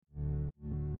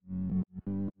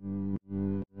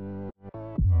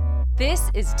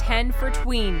This is 10 for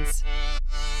Tweens,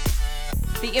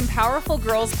 the Empowerful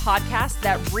Girls podcast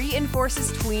that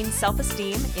reinforces tween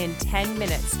self-esteem in 10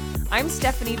 minutes. I'm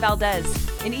Stephanie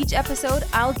Valdez. In each episode,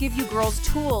 I'll give you girls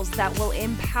tools that will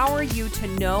empower you to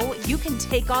know you can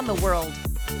take on the world.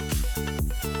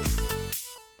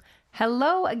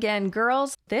 Hello again,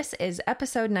 girls. This is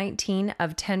episode 19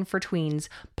 of 10 for Tweens,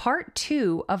 part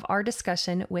 2 of our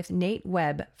discussion with Nate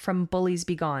Webb from Bullies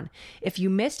Be Gone. If you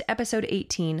missed episode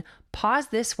 18, pause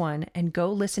this one and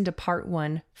go listen to part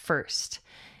 1 first.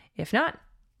 If not,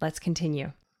 let's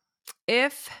continue.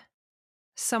 If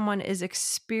someone is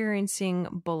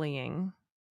experiencing bullying,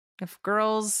 if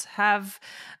girls have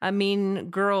a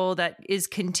mean girl that is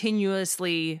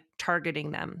continuously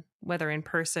targeting them, whether in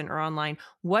person or online,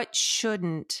 what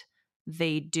shouldn't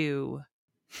they do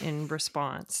in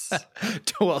response?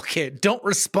 Okay, don't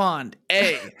respond.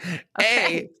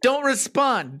 Okay. Don't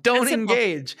respond. Don't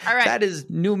engage. All right. That is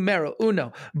numero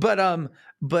uno.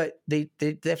 But they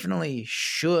definitely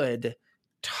should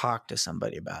talk to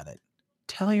somebody about it.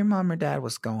 Tell your mom or dad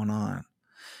what's going on.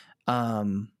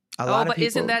 A lot of people,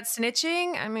 isn't that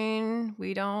snitching? I mean,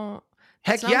 we don't.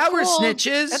 Heck yeah, cool. We're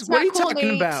snitches. That's what are you cool, talking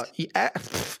Nate. about? Yeah.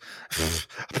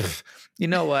 You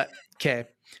know what? Okay.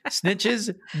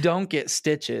 Snitches don't get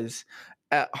stitches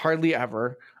hardly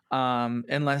ever,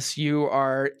 unless you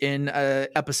are in an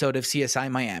episode of CSI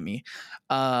Miami.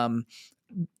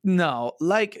 No,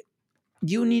 like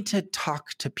you need to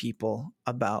talk to people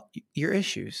about your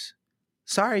issues.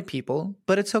 Sorry, people,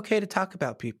 but it's okay to talk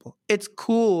about people. It's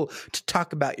cool to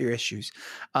talk about your issues.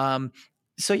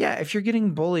 So yeah, if you're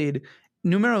getting bullied,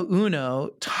 numero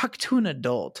uno, talk to an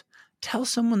adult. Tell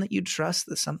someone that you trust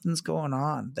that something's going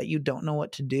on, that you don't know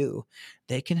what to do.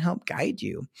 They can help guide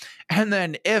you. And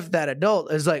then if that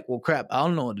adult is like, well, crap, I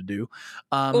don't know what to do.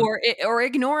 Or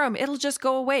ignore them. It'll just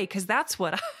go away. Because that's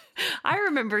what I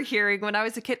remember hearing when I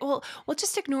was a kid. Well,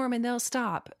 just ignore them and they'll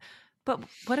stop. But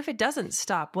what if it doesn't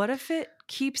stop? What if it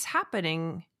keeps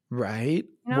happening? Right.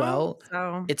 You know?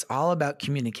 Well, it's all about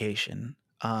communication.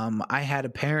 I had a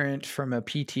parent from a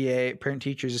PTA, Parent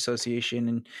Teachers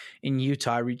Association in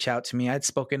Utah, reach out to me. I'd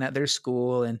spoken at their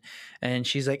school and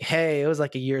she's like, hey, it was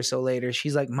like a year or so later.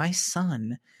 She's like, my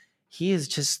son, he is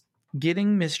just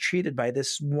getting mistreated by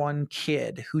this one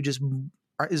kid who just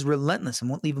is relentless and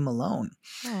won't leave him alone.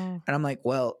 And I'm like,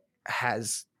 well,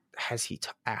 has he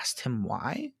asked him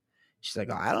why? She's like,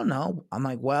 oh, I don't know. I'm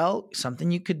like, well, something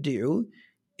you could do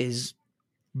is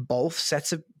both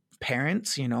sets of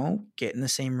parents, get in the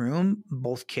same room,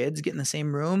 both kids get in the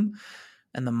same room,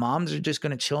 and the moms are just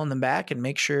going to chill in the back and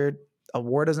make sure a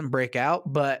war doesn't break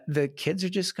out, but the kids are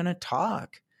just going to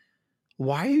talk.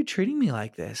 Why are you treating me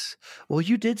like this? Well,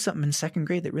 you did something in second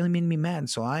grade that really made me mad.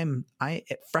 So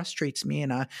it frustrates me.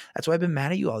 And that's why I've been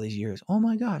mad at you all these years. Oh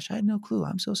my gosh, I had no clue.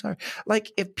 I'm so sorry.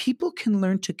 Like if people can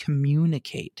learn to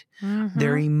communicate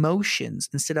their emotions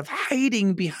instead of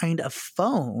hiding behind a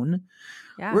phone,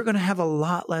 we're going to have a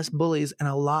lot less bullies and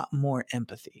a lot more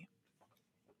empathy.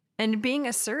 And being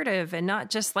assertive and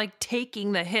not just like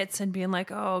taking the hits and being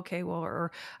like, oh, okay, well,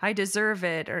 or I deserve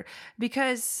it, or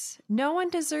because no one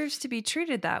deserves to be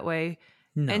treated that way.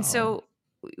 No. And so,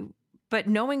 but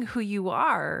knowing who you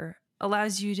are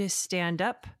allows you to stand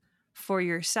up for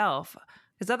yourself,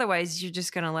 because otherwise you're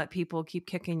just going to let people keep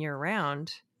kicking you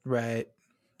around. Right.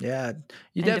 Yeah.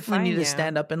 You definitely need to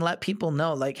stand up and let people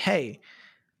know, like, hey,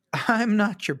 I'm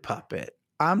not your puppet.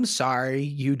 I'm sorry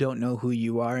you don't know who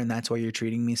you are, and that's why you're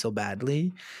treating me so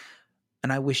badly.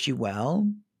 And I wish you well,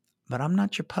 but I'm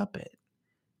not your puppet.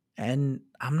 And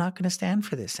I'm not going to stand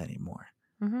for this anymore.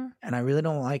 And I really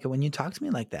don't like it when you talk to me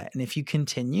like that. And if you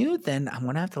continue, then I'm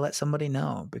going to have to let somebody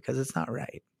know because it's not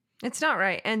right. It's not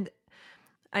right. And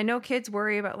I know kids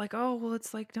worry about like, oh, well,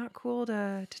 it's like not cool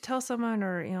to tell someone,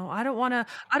 or, I don't want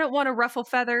to ruffle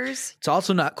feathers. It's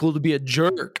also not cool to be a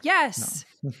jerk. Yes.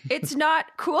 No. It's not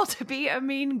cool to be a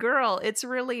mean girl. It's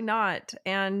really not.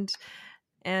 And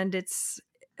it's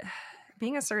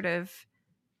being assertive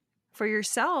for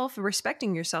yourself,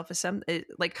 respecting yourself is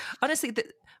like, honestly,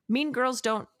 mean girls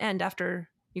don't end after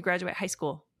you graduate high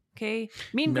school. Okay.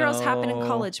 Mean girls happen in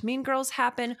college. Mean girls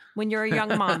happen when you're a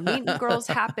young mom. Mean girls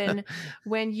happen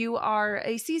when you are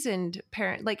a seasoned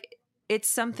parent. Like it's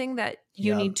something that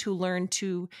you need to learn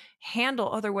to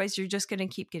handle. Otherwise you're just going to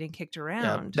keep getting kicked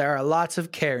around. There are lots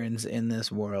of Karens in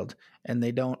this world and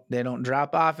they don't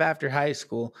drop off after high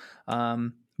school.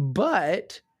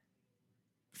 But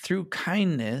through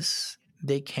kindness,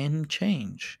 they can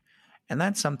change. And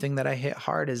that's something that I hit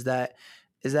hard is that,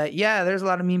 there's a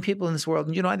lot of mean people in this world.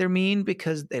 And you know why they're mean?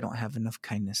 Because they don't have enough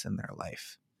kindness in their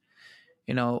life.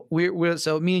 we're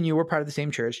so me and you were part of the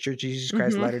same church of Jesus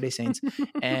Christ of Latter-day Saints.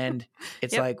 And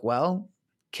it's like, well,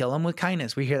 kill them with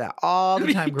kindness. We hear that all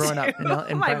the time growing up,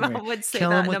 in My primary. mom would say Kill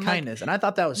that, them and with I'm like, kindness. And I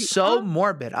thought that was so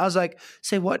morbid. I was like,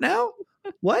 say what now?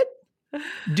 What?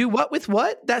 Do what with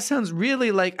what? That sounds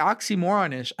really like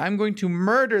oxymoronish. I'm going to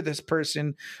murder this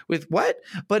person with what?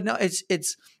 But no,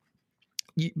 it's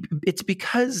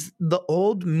because the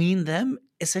old mean them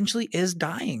essentially is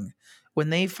dying when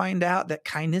they find out that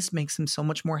kindness makes them so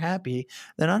much more happy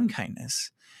than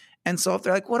unkindness. And so if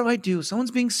they're like, what do I do?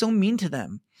 Someone's being so mean to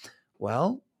them.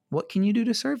 Well, what can you do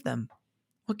to serve them?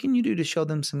 What can you do to show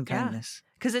them some kindness?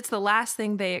 Because it's the last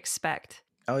thing they expect.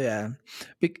 Oh, yeah.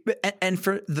 And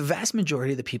for the vast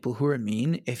majority of the people who are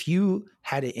mean, if you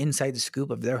had an inside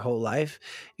scoop of their whole life,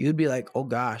 you'd be like, oh,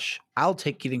 gosh, I'll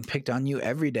take getting picked on you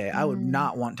every day. I would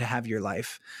not want to have your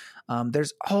life.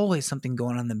 There's always something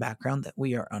going on in the background that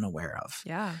we are unaware of.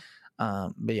 Yeah.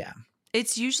 But yeah.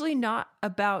 It's usually not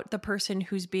about the person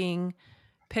who's being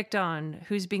picked on,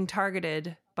 who's being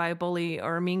targeted by a bully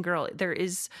or a mean girl. There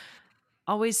is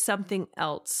always something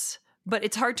else. But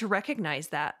it's hard to recognize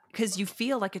that because you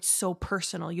feel like it's so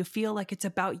personal. You feel like it's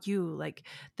about you. Like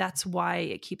that's why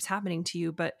it keeps happening to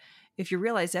you. But if you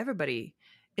realize everybody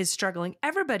is struggling,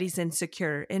 everybody's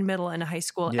insecure in middle and high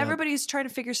school. Yeah. Everybody's trying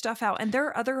to figure stuff out. And there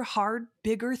are other hard,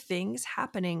 bigger things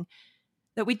happening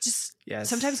that we just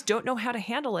sometimes don't know how to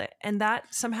handle it. And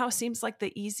that somehow seems like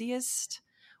the easiest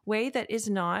way that is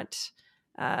not,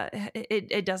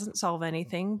 it doesn't solve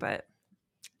anything. But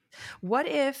what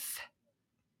if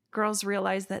girls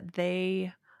realize that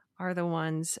they are the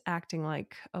ones acting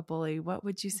like a bully? What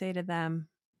would you say to them?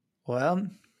 Well,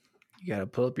 you got to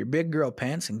pull up your big girl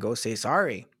pants and go say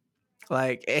sorry.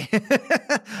 Like,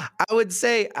 I would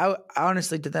say,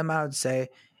 honestly, to them, I would say,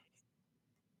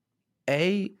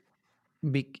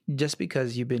 just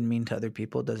because you've been mean to other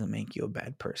people doesn't make you a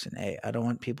bad person. I don't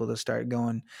want people to start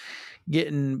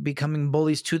becoming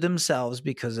bullies to themselves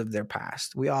because of their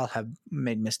past. We all have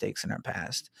made mistakes in our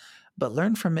past, but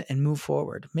learn from it and move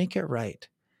forward. Make it right.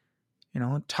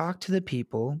 Talk to the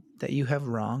people that you have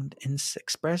wronged and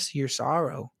express your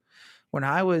sorrow. When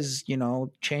I was,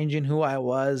 changing who I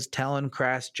was, telling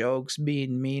crass jokes,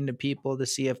 being mean to people to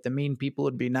see if the mean people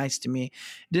would be nice to me, it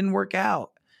didn't work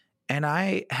out. And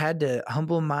I had to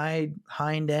humble my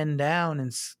hind end down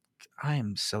and I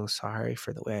am so sorry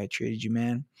for the way I treated you,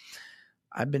 man.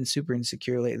 I've been super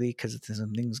insecure lately because of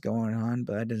some things going on,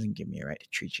 but that doesn't give me a right to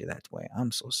treat you that way.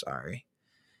 I'm so sorry.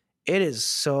 It is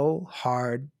so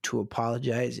hard to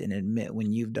apologize and admit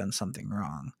when you've done something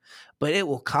wrong, but it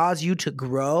will cause you to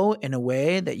grow in a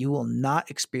way that you will not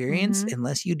experience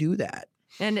unless you do that.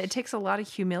 And it takes a lot of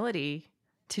humility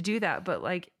to do that, but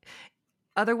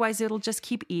otherwise it'll just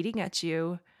keep eating at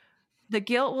you. The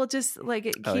guilt will just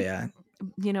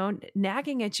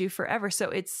nagging at you forever. So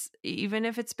it's, even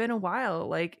if it's been a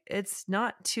while, it's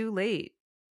not too late.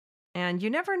 And you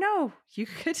never know. You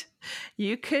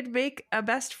could make a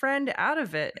best friend out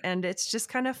of it. And it's just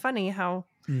kind of funny how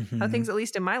things, at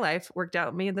least in my life, worked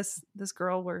out. Me and this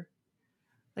girl were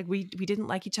we didn't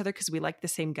like each other because we liked the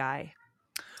same guy.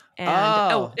 And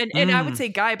I would say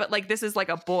guy, but this is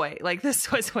a boy.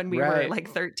 This was when we were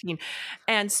 13.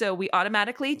 And so we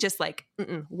automatically just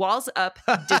walls up,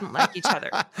 didn't like each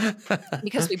other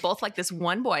because we both like this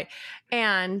one boy.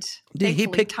 And did he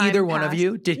pick either one of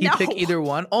you? Did he pick either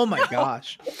one? Oh my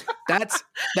gosh.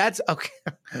 That's okay.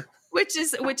 Which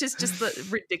is just the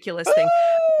ridiculous thing.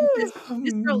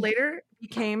 This girl later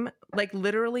became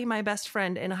literally my best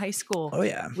friend in high school. Oh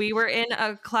yeah. We were in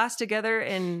a class together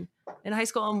in high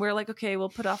school, and we're okay, we'll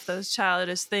put off those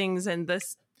childish things. And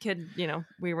this kid,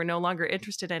 we were no longer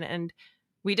interested in. And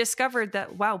we discovered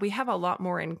that, wow, we have a lot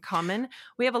more in common.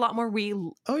 We have a lot more we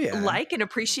like and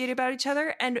appreciate about each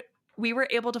other. And we were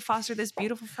able to foster this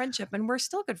beautiful friendship, and we're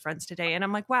still good friends today. And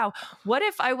I'm like, wow, what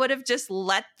if I would have just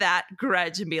let that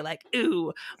grudge and be like,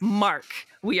 ooh, Mark,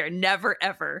 we are never,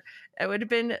 ever. I would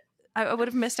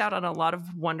have missed out on a lot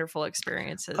of wonderful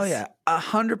experiences. Oh yeah.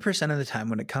 100% of the time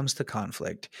when it comes to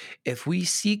conflict, if we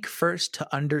seek first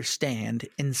to understand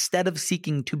instead of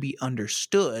seeking to be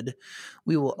understood,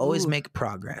 we will always make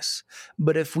progress.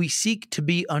 But if we seek to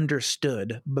be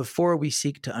understood before we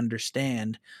seek to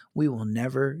understand, we will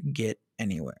never get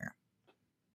anywhere.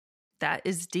 That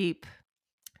is deep.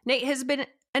 Nate, has been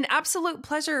an absolute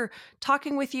pleasure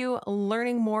talking with you,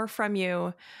 learning more from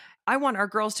you. I want our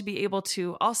girls to be able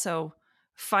to also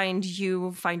find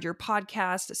your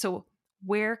podcast. So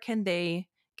where can they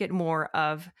get more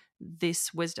of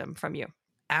this wisdom from you?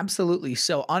 Absolutely.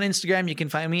 So on Instagram, you can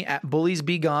find me at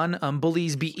bulliesbegone,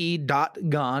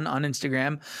 bulliesbe.gone on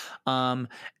Instagram.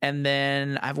 And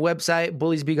then I have a website,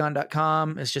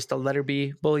 bulliesbegone.com. It's just the letter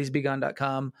B,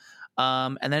 bulliesbegone.com.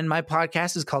 And then my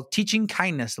podcast is called Teaching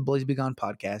Kindness, the Bullies Be Gone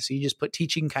podcast. So you just put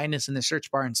Teaching Kindness in the search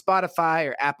bar in Spotify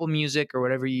or Apple Music or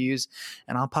whatever you use,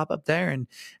 and I'll pop up there. And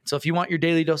so if you want your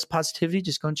daily dose of positivity,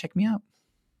 just go and check me out.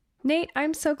 Nate,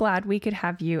 I'm so glad we could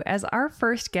have you as our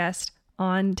first guest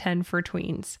on 10 for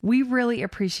Tweens. We really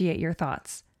appreciate your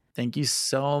thoughts. Thank you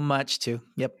so much, too.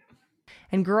 Yep.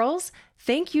 And girls,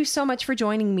 thank you so much for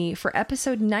joining me for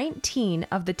episode 19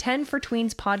 of the 10 for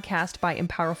Tweens podcast by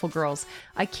Empowerful Girls.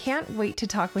 I can't wait to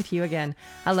talk with you again.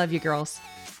 I love you, girls.